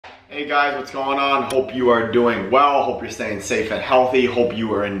Hey guys, what's going on? Hope you are doing well. Hope you're staying safe and healthy. Hope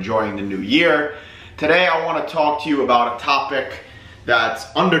you are enjoying the new year. Today I want to talk to you about a topic that's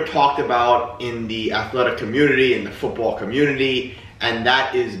under talked about in the athletic community, in the football community, and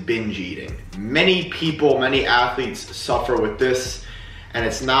that is binge eating. Many people, many athletes suffer with this, and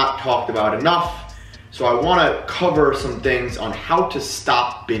it's not talked about enough. So I want to cover some things on how to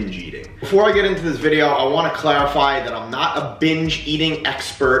stop binge eating. Before I get into this video, I want to clarify that I'm not a binge eating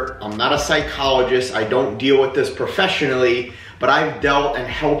expert. I'm not a psychologist. I don't deal with this professionally, but I've dealt and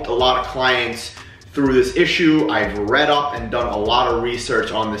helped a lot of clients through this issue. I've read up and done a lot of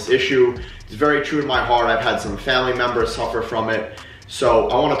research on this issue. It's very true to my heart. I've had some family members suffer from it. So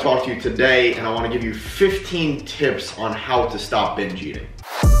I want to talk to you today, and I want to give you 15 tips on how to stop binge eating.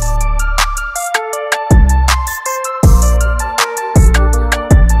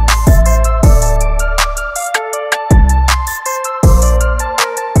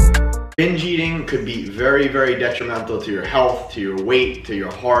 Binge eating could be very, very detrimental to your health, to your weight, to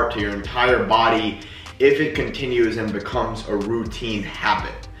your heart, to your entire body if it continues and becomes a routine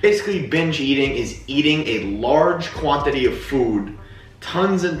habit. Basically, binge eating is eating a large quantity of food,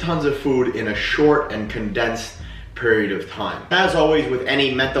 tons and tons of food in a short and condensed period of time. As always, with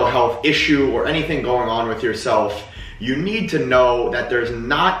any mental health issue or anything going on with yourself, you need to know that there's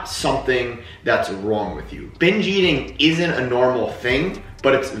not something that's wrong with you. Binge eating isn't a normal thing,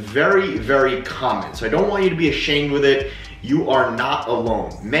 but it's very, very common. So I don't want you to be ashamed with it. You are not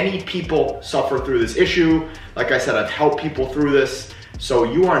alone. Many people suffer through this issue. Like I said, I've helped people through this, so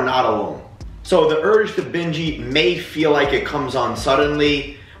you are not alone. So the urge to binge eat may feel like it comes on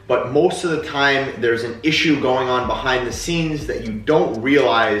suddenly, but most of the time there's an issue going on behind the scenes that you don't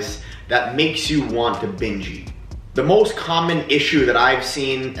realize that makes you want to binge eat. The most common issue that I've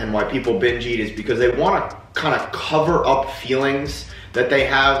seen and why people binge eat is because they want to kind of cover up feelings that they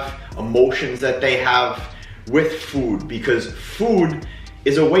have, emotions that they have with food, because food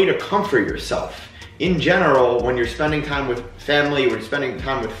is a way to comfort yourself. In general, when you're spending time with family, when you're spending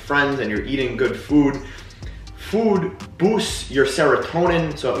time with friends and you're eating good food, food boosts your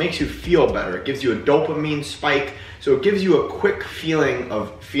serotonin, so it makes you feel better. It gives you a dopamine spike, so it gives you a quick feeling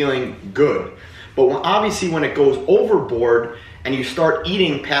of feeling good. But obviously when it goes overboard and you start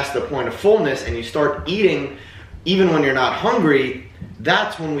eating past the point of fullness and you start eating even when you're not hungry,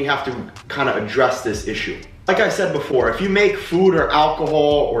 that's when we have to kind of address this issue. Like I said before, if you make food or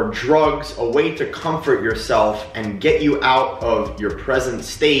alcohol or drugs a way to comfort yourself and get you out of your present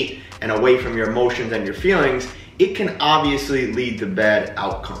state and away from your emotions and your feelings, it can obviously lead to bad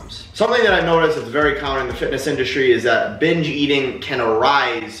outcomes. Something that I've noticed that's very common in the fitness industry is that binge eating can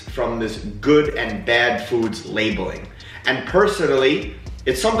arise from this good and bad foods labeling. And personally,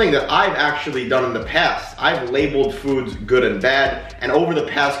 it's something that I've actually done in the past. I've labeled foods good and bad, and over the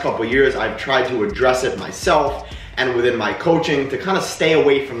past couple years, I've tried to address it myself and within my coaching to kind of stay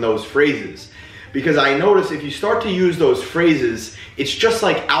away from those phrases. Because I notice if you start to use those phrases, it's just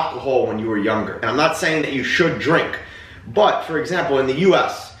like alcohol when you were younger. And I'm not saying that you should drink, but for example, in the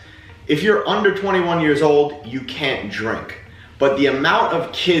US, if you're under 21 years old, you can't drink. But the amount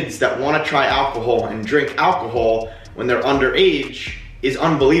of kids that want to try alcohol and drink alcohol when they're underage is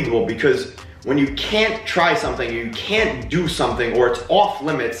unbelievable, because when you can't try something, you can't do something, or it's off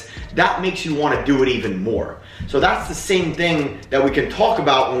limits, that makes you want to do it even more. So that's the same thing that we can talk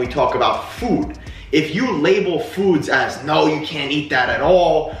about when we talk about food. If you label foods as, no, you can't eat that at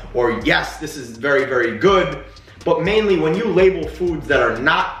all, or yes, this is very, very good, but mainly when you label foods that are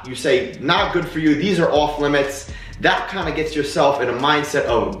not, you say, not good for you, these are off limits, that kind of gets yourself in a mindset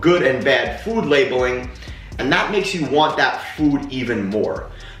of good and bad food labeling, and that makes you want that food even more.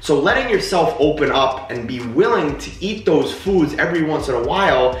 So letting yourself open up and be willing to eat those foods every once in a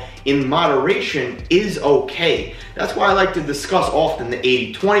while in moderation is okay. That's why I like to discuss often the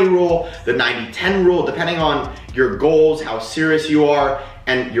 80-20 rule, the 90-10 rule, depending on your goals, how serious you are,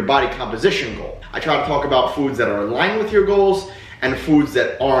 and your body composition goal. I try to talk about foods that are aligned with your goals and foods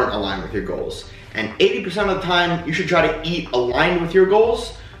that aren't aligned with your goals. And 80% of the time, you should try to eat aligned with your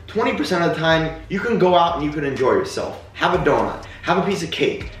goals. 20% of the time, you can go out and you can enjoy yourself. Have a donut, have a piece of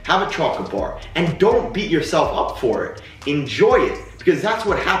cake, have a chocolate bar, and don't beat yourself up for it. Enjoy it, because that's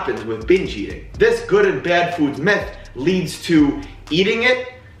what happens with binge eating. This good and bad foods myth leads to eating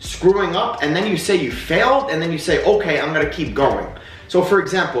it, screwing up, and then you say you failed, and then you say, okay, I'm gonna keep going. So for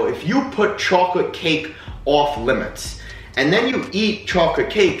example, if you put chocolate cake off limits, and then you eat chocolate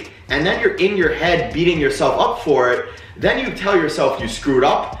cake, and then you're in your head beating yourself up for it, then you tell yourself you screwed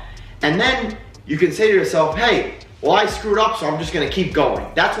up, and then you can say to yourself, hey, well, I screwed up, so I'm just gonna keep going.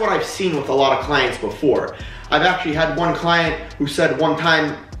 That's what I've seen with a lot of clients before. I've actually had one client who said one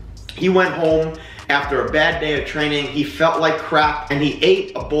time, He went home after a bad day of training, he felt like crap, and he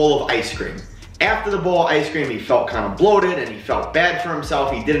ate a bowl of ice cream. After the bowl of ice cream, he felt kind of bloated and he felt bad for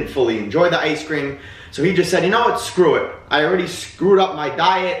himself. He didn't fully enjoy the ice cream. So he just said, you know what, screw it. I already screwed up my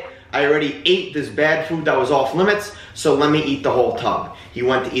diet. I already ate this bad food that was off limits, so let me eat the whole tub. He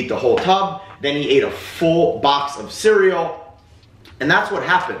went to eat the whole tub, then he ate a full box of cereal, and that's what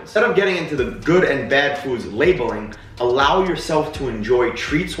happens. Instead of getting into the good and bad foods labeling, allow yourself to enjoy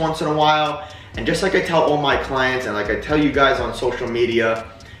treats once in a while. And just like I tell all my clients and like I tell you guys on social media,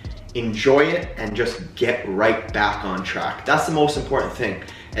 enjoy it and just get right back on track. That's the most important thing.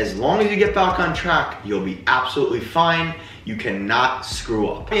 As long as you get back on track, you'll be absolutely fine. You cannot screw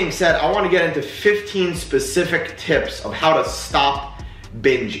up. That being said, I want to get into 15 specific tips of how to stop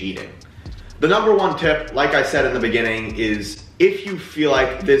binge eating. The number one tip, like I said in the beginning, is if you feel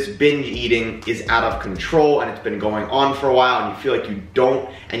like this binge eating is out of control and it's been going on for a while and you feel like you don't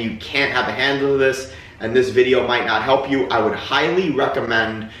and you can't have a handle of this and this video might not help you, I would highly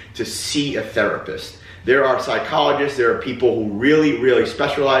recommend to see a therapist. There are psychologists, there are people who really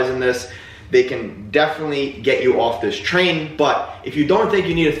specialize in this. They can definitely get you off this train, but if you don't think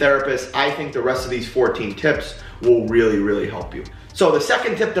you need a therapist, I think the rest of these 14 tips will really help you. So the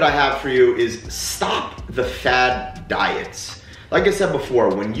second tip that I have for you is stop the fad diets. Like I said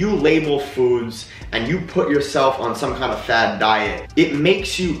before, when you label foods and you put yourself on some kind of fad diet, it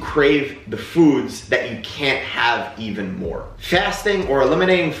makes you crave the foods that you can't have even more. Fasting or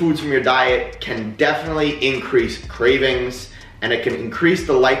eliminating foods from your diet can definitely increase cravings, and it can increase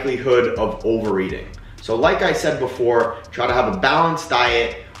the likelihood of overeating. So like I said before, try to have a balanced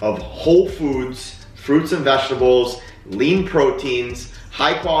diet of whole foods, fruits and vegetables, lean proteins,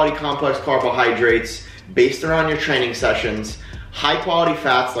 high quality complex carbohydrates based around your training sessions, high quality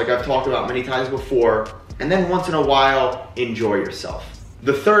fats like I've talked about many times before, and then once in a while, enjoy yourself.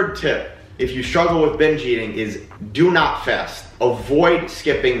 The third tip, if you struggle with binge eating, is do not fast. Avoid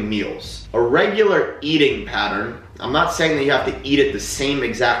skipping meals. A regular eating pattern, I'm not saying that you have to eat at the same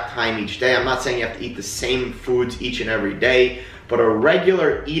exact time each day. I'm not saying you have to eat the same foods each and every day, but a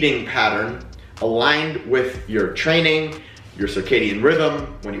regular eating pattern aligned with your training, your circadian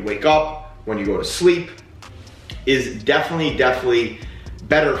rhythm, when you wake up, when you go to sleep, is definitely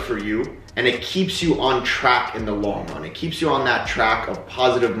better for you, and it keeps you on track in the long run. It keeps you on that track of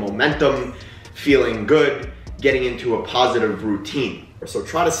positive momentum, feeling good, getting into a positive routine. So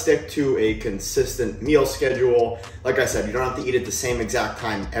try to stick to a consistent meal schedule. Like I said, you don't have to eat at the same exact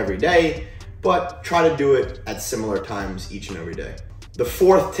time every day, but try to do it at similar times each and every day. The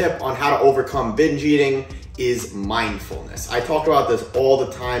fourth tip on how to overcome binge eating is mindfulness. I talk about this all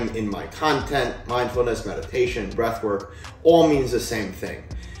the time in my content. Mindfulness, meditation, breath work, all means the same thing.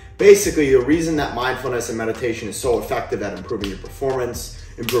 Basically, the reason that mindfulness and meditation is so effective at improving your performance,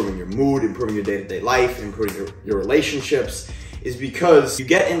 improving your mood, improving your day-to-day life, improving your relationships, is because you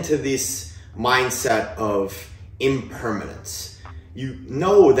get into this mindset of impermanence. You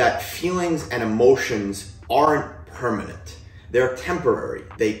know that feelings and emotions aren't permanent. They're temporary.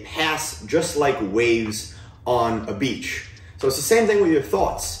 They pass just like waves on a beach. So it's the same thing with your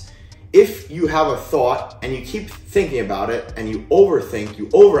thoughts. If you have a thought and you keep thinking about it and you overthink, you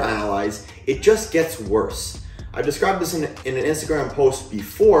overanalyze, it just gets worse. I described this in an Instagram post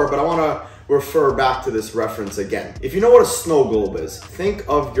before, but I want to refer back to this reference again. If you know what a snow globe is, think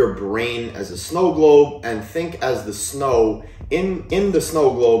of your brain as a snow globe and think as the snow in the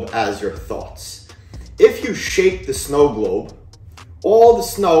snow globe as your thoughts. If you shake the snow globe, all the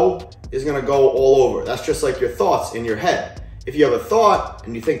snow is gonna go all over. That's just like your thoughts in your head. If you have a thought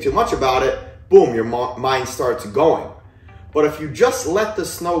and you think too much about it, boom, your mind starts going. But if you just let the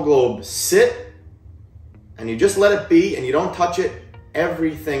snow globe sit and you just let it be and you don't touch it,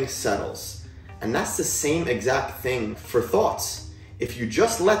 everything settles. And that's the same exact thing for thoughts. If you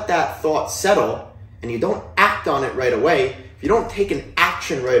just let that thought settle and you don't act on it right away, if you don't take an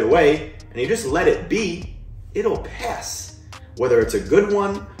action right away and you just let it be, it'll pass. Whether it's a good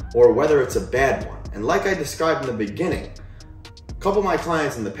one or whether it's a bad one. And like I described in the beginning, a couple of my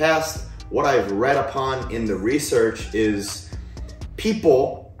clients in the past, what I've read upon in the research is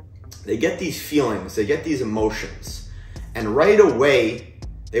people, they get these feelings, they get these emotions, and right away,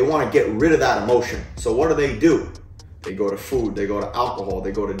 they want to get rid of that emotion. So what do? They go to food, they go to alcohol,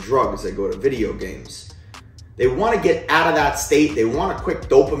 they go to drugs, they go to video games. They want to get out of that state, they want a quick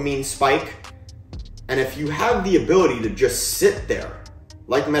dopamine spike. And if you have the ability to just sit there,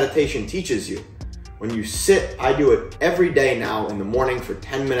 like meditation teaches you, when you sit, I do it every day now in the morning for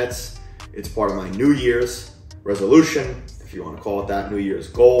 10 minutes. It's part of my New Year's resolution, if you want to call it that, New Year's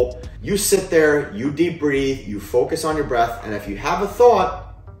goal. You sit there, you deep breathe, you focus on your breath, and if you have a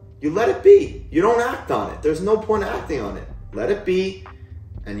thought, you let it be. You don't act on it. There's no point acting on it. Let it be,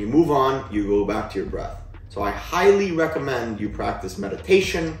 and you move on, you go back to your breath. So I highly recommend you practice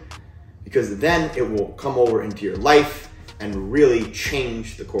meditation, because then it will come over into your life and really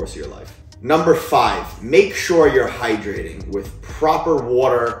change the course of your life. Number 5, make sure you're hydrating with proper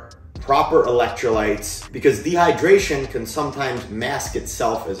water, proper electrolytes, because dehydration can sometimes mask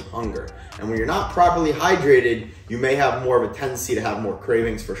itself as hunger. And when you're not properly hydrated, you may have more of a tendency to have more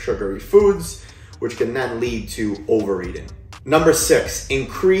cravings for sugary foods, which can then lead to overeating. Number 6,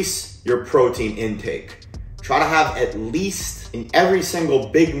 increase your protein intake. Try to have at least in every single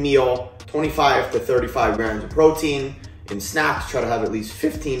big meal, 25 to 35 grams of protein. In snacks, try to have at least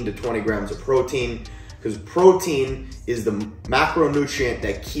 15 to 20 grams of protein, because protein is the macronutrient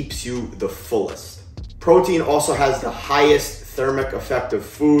that keeps you the fullest. Protein also has the highest thermic effect of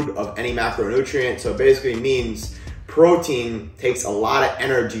food of any macronutrient, so it basically means protein takes a lot of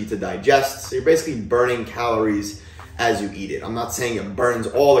energy to digest, so you're basically burning calories as you eat it. I'm not saying it burns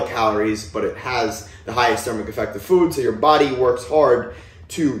all the calories, but it has the highest thermic effect of food, so your body works hard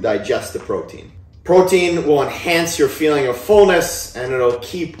to digest the protein. Protein will enhance your feeling of fullness, and it'll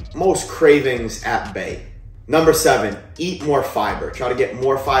keep most cravings at bay. Number 7, eat more fiber. Try to get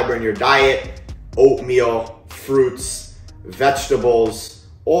more fiber in your diet. Oatmeal, fruits, vegetables,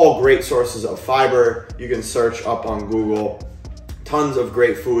 all great sources of fiber. You can search up on Google tons of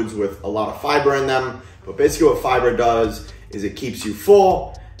great foods with a lot of fiber in them. But basically what fiber does is it keeps you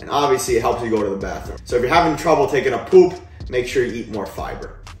full, and obviously it helps you go to the bathroom. So if you're having trouble taking a poop, make sure you eat more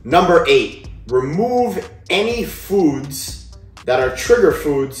fiber. Number 8, remove any foods that are trigger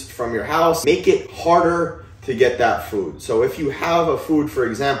foods from your house. Make it harder to get that food. So if you have a food, for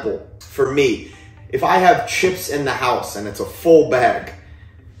example, for me, if I have chips in the house and it's a full bag,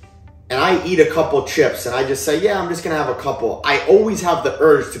 and I eat a couple chips and I just say, yeah, I'm just gonna have a couple, I always have the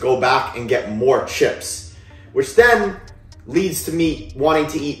urge to go back and get more chips, which then leads to me wanting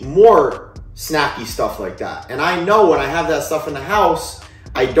to eat more snacky stuff like that. And I know when I have that stuff in the house,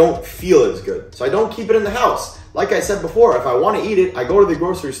 I don't feel as good. So I don't keep it in the house. Like I said before, if I want to eat it, I go to the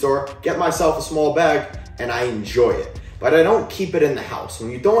grocery store, get myself a small bag, and I enjoy it. But I don't keep it in the house. When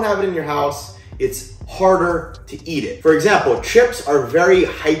you don't have it in your house, it's harder to eat it. For example, chips are very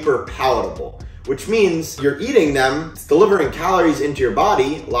hyper palatable, which means you're eating them, it's delivering calories into your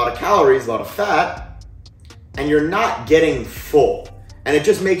body, a lot of calories, a lot of fat, and you're not getting full. And it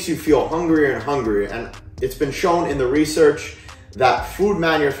just makes you feel hungrier and hungrier. And it's been shown in the research that food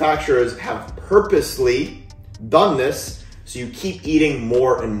manufacturers have purposely done this so you keep eating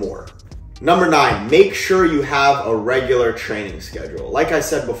more and more. Number 9, make sure you have a regular training schedule. Like I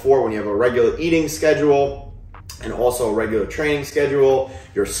said before, when you have a regular eating schedule and also a regular training schedule,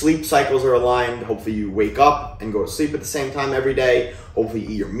 your sleep cycles are aligned. Hopefully you wake up and go to sleep at the same time every day. Hopefully you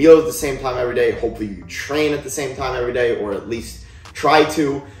eat your meals at the same time every day. Hopefully you train at the same time every day, or at least try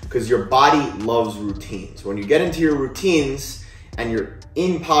to, because your body loves routines. When you get into your routines and you're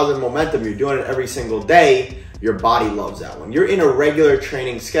in positive momentum, you're doing it every single day, your body loves that. When you're in a regular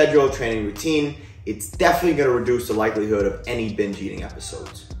training schedule, training routine, it's definitely gonna reduce the likelihood of any binge eating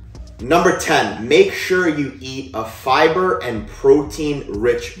episodes. Number 10, make sure you eat a fiber and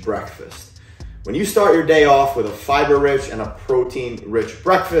protein-rich breakfast. When you start your day off with a fiber-rich and a protein-rich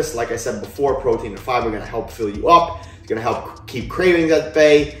breakfast, like I said before, protein and fiber are gonna help fill you up. It's gonna help keep cravings at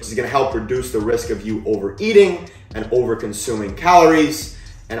bay. It's gonna help reduce the risk of you overeating and over-consuming calories.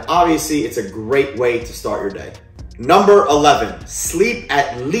 And obviously, it's a great way to start your day. Number 11, sleep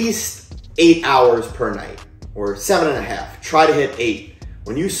at least 8 hours per night, or 7.5. Try to hit 8.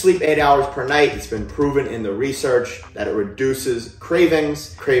 When you sleep 8 hours per night, it's been proven in the research that it reduces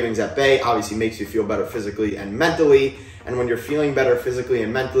cravings at bay, obviously makes you feel better physically and mentally. And when you're feeling better physically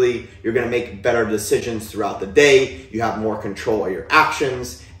and mentally, you're gonna make better decisions throughout the day. You have more control of your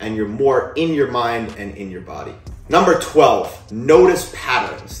actions, and you're more in your mind and in your body. Number 12, notice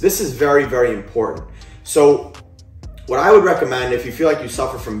patterns. This is very, very important. So what I would recommend if you feel like you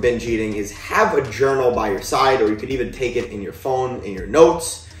suffer from binge eating is have a journal by your side, or you could even take it in your phone, in your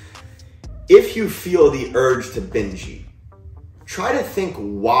notes. If you feel the urge to binge eat, try to think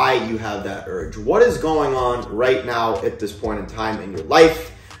why you have that urge. What is going on right now at this point in time in your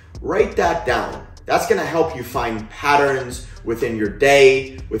life? Write that down. That's gonna help you find patterns within your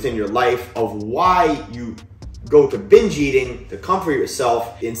day, within your life, of why you go to binge eating to comfort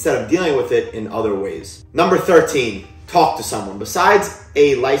yourself instead of dealing with it in other ways. Number 13, talk to someone. Besides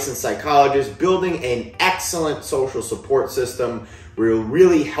a licensed psychologist, building an excellent social support system will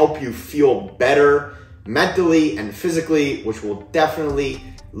really help you feel better mentally and physically, which will definitely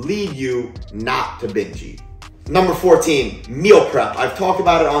lead you not to binge eat. Number 14, meal prep. I've talked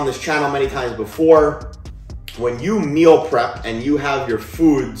about it on this channel many times before. When you meal prep and you have your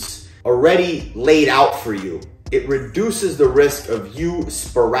foods already laid out for you, it reduces the risk of you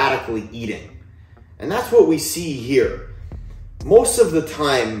sporadically eating. And that's what we see here. Most of the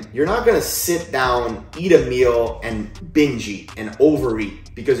time, you're not gonna sit down, eat a meal, and binge eat and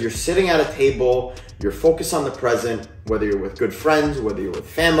overeat because you're sitting at a table, you're focused on the present, whether you're with good friends, whether you're with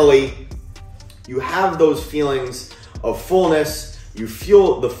family. You have those feelings of fullness, you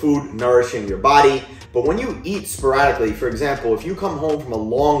feel the food nourishing your body, but when you eat sporadically, for example, if you come home from a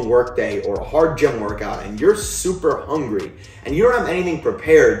long work day or a hard gym workout and you're super hungry and you don't have anything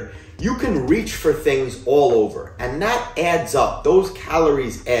prepared, you can reach for things all over, and that adds up. Those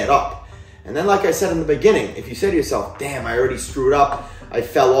calories add up. And then, like I said in the beginning, if you say to yourself, damn, I already screwed up, I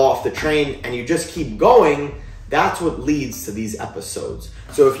fell off the train, and you just keep going, that's what leads to these episodes.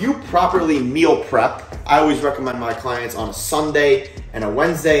 So if you properly meal prep, I always recommend my clients on a Sunday and a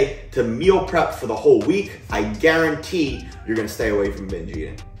Wednesday to meal prep for the whole week. I guarantee you're gonna stay away from binge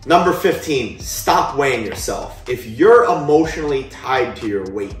eating. Number 15, stop weighing yourself. If you're emotionally tied to your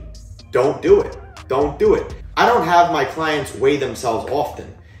weight, don't do it. Don't do it. I don't have my clients weigh themselves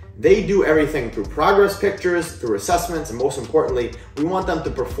often. They do everything through progress pictures, through assessments, and most importantly, we want them to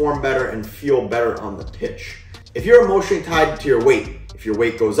perform better and feel better on the pitch. If you're emotionally tied to your weight, if your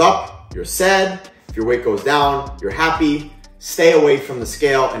weight goes up, you're sad. If your weight goes down, you're happy. Stay away from the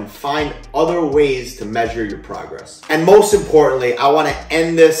scale and find other ways to measure your progress. And most importantly, I want to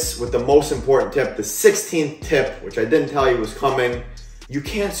end this with the most important tip, the 16th tip, which I didn't tell you was coming. You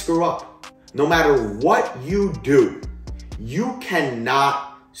can't screw up. No matter what you do, you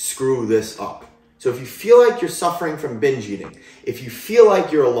cannot screw this up. So if you feel like you're suffering from binge eating, if you feel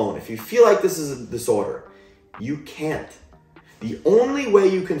like you're alone, if you feel like this is a disorder, you can't. The only way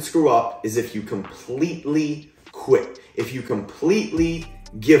you can screw up is if you completely quit, if you completely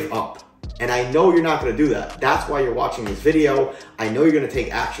give up. And I know you're not gonna do that. That's why you're watching this video. I know you're gonna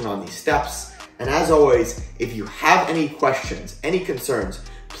take action on these steps. And as always, if you have any questions, any concerns,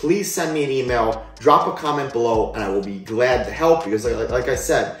 please send me an email, drop a comment below, and I will be glad to help because like I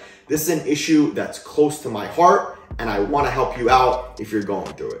said, this is an issue that's close to my heart and I wanna help you out if you're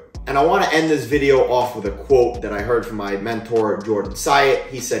going through it. And I wanna end this video off with a quote that I heard from my mentor, Jordan Syatt.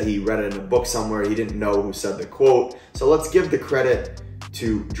 He said he read it in a book somewhere. He didn't know who said the quote. So let's give the credit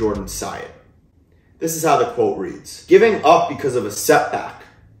to Jordan Syatt. This is how the quote reads. Giving up because of a setback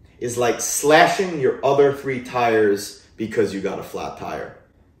is like slashing your other 3 tires because you got a flat tire.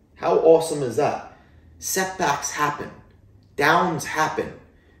 How awesome is that? Setbacks happen, downs happen,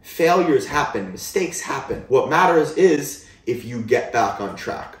 failures happen, mistakes happen. What matters is if you get back on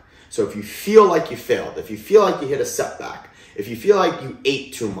track. So if you feel like you failed, if you feel like you hit a setback, if you feel like you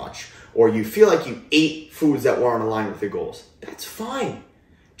ate too much, or you feel like you ate foods that weren't aligned with your goals, that's fine.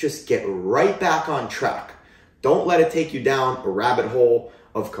 Just get right back on track. Don't let it take you down a rabbit hole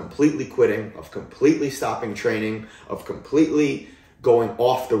of completely quitting, of completely stopping training, of completely going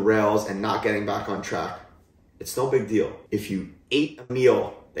off the rails and not getting back on track. It's no big deal. If you ate a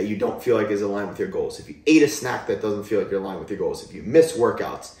meal that you don't feel like is aligned with your goals, if you ate a snack that doesn't feel like you're aligned with your goals, if you miss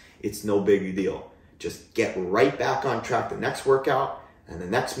workouts, it's no big deal. Just get right back on track the next workout and the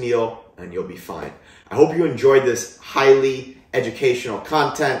next meal and you'll be fine. I hope you enjoyed this highly educational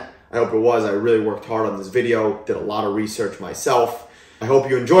content. I hope it was. I really worked hard on this video, did a lot of research myself. I hope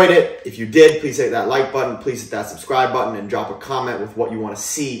you enjoyed it. If you did, please hit that like button, please hit that subscribe button, and drop a comment with what you want to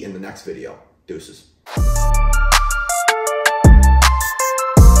see in the next video. Deuces.